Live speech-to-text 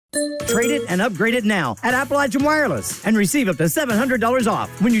Trade it and upgrade it now at Appalachian Wireless and receive up to $700 off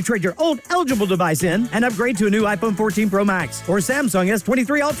when you trade your old eligible device in and upgrade to a new iPhone 14 Pro Max or Samsung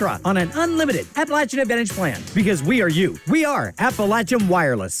S23 Ultra on an unlimited Appalachian Advantage plan. Because we are you. We are Appalachian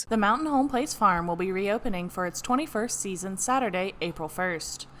Wireless. The Mountain Homeplace Farm will be reopening for its 21st season Saturday, April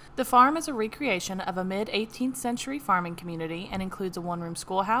 1st. The farm is a recreation of a mid-18th century farming community and includes a one-room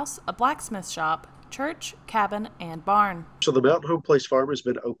schoolhouse, a blacksmith shop, church, cabin, and barn. So the Mountain Homeplace Farm has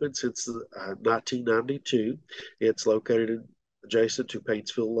been open since 1992. It's located adjacent to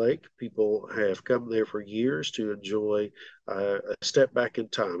Paintsville Lake. People have come there for years to enjoy a step back in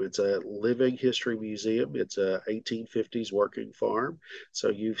time. It's a living history museum. It's a 1850s working farm. So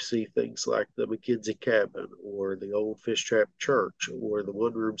you see things like the McKenzie cabin or the old Fish Trap Church or the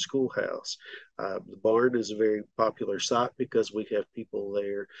one-room schoolhouse. The barn is a very popular site because we have people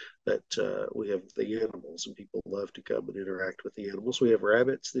there that we have the animals, and people love to come and interact with the animals. We have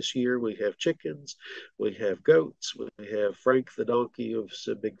rabbits this year. We have chickens. We have goats. We have Frank the donkey, who's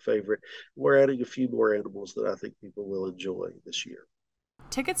a big favorite. We're adding a few more animals that I think people will enjoy this year.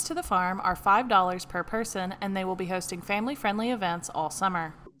 Tickets to the farm are $5 per person, and they will be hosting family-friendly events all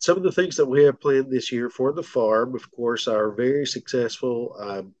summer. Some of the things that we have planned this year for the farm, of course, our very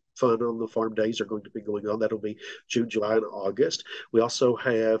successful Fun on the Farm days are going to be going on. That'll be June, July, and August. We also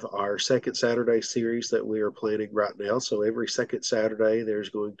have our second Saturday series that we are planning right now. So every second Saturday, there's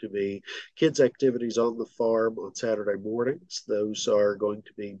going to be kids' activities on the farm on Saturday mornings. Those are going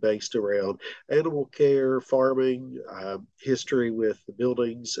to be based around animal care, farming, history with the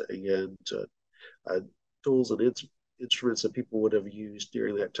buildings, and tools and instruments that people would have used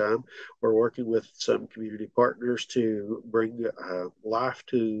during that time. We're working with some community partners to bring life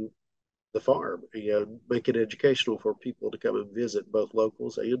to the farm and make it educational for people to come and visit, both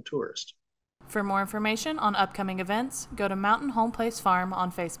locals and tourists. For more information on upcoming events, go to Mountain Homeplace Farm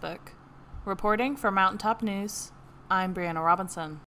on Facebook. Reporting for Mountaintop News, I'm Brianna Robinson.